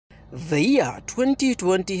The year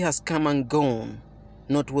 2020 has come and gone,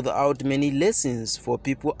 not without many lessons for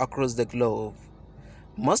people across the globe,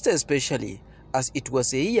 most especially as it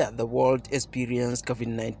was a year the world experienced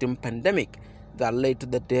COVID-19 pandemic that led to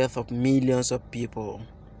the death of millions of people.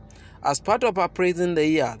 As part of appraising the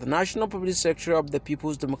year, the National Public Secretary of the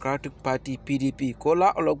People's Democratic Party (PDP),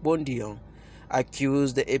 Kola Ologbondiyan,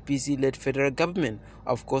 accused the APC-led federal government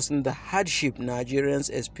of causing the hardship Nigerians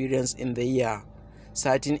experienced in the year,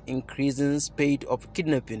 citing increasing spate of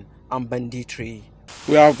kidnapping and banditry.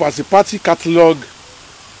 We have, as a party, catalogued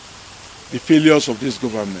the failures of this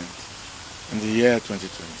government in the year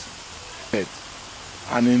 2020,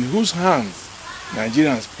 and in whose hands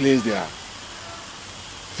Nigerians place their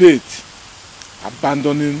faith,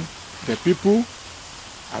 abandoning the people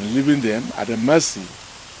and leaving them at the mercy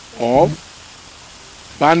of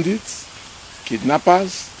bandits,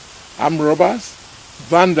 kidnappers, armed robbers,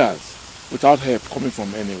 vandals, without help coming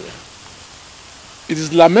from anywhere. It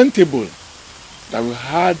is lamentable that we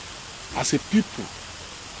had, as a people,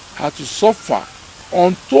 had to suffer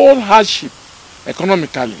untold hardship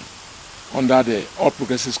economically under the All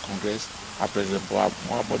Progressives Congress and President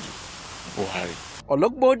Muhammadu Buhari.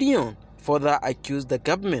 Ologbondiyan further accused the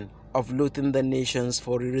government of looting the nation's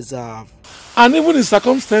foreign reserve. And even in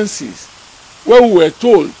circumstances where we were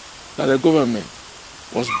told that the government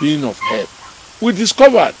was being of help, we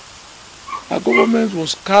discovered that government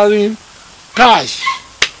was carrying cash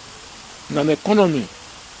in an economy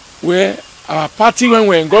where our party, when we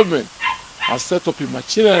were in government, has set up a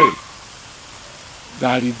machinery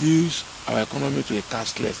that reduced our economy to a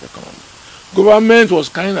cashless economy. Government was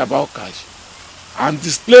carrying about cash and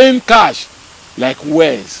displaying cash like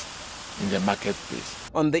wares in the marketplace.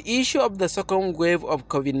 On the issue of the second wave of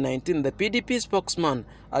COVID-19, the PDP spokesman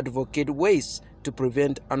advocated ways to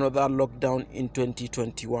prevent another lockdown in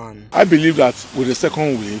 2021. I believe that with the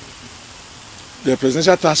second wave, the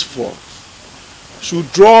Presidential Task Force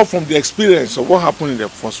should draw from the experience of what happened in the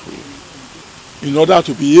first wave in order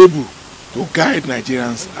to be able to guide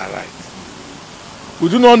Nigerians aright. We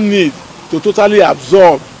do not need to totally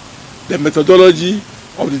absorb the methodology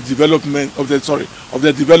of the development of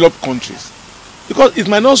the developed countries, because it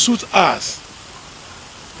might not suit us.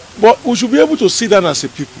 But we should be able to sit down as a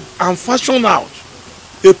people and fashion out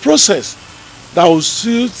a process that will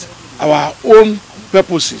suit our own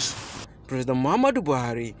purposes. President Muhammadu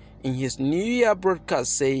Buhari, in his New Year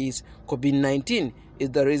broadcast, says COVID-19 is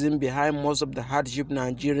the reason behind most of the hardship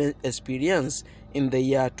Nigerians experienced in the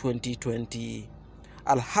year 2020.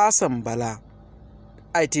 Al Hassan Bala,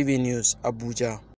 ITV News, Abuja.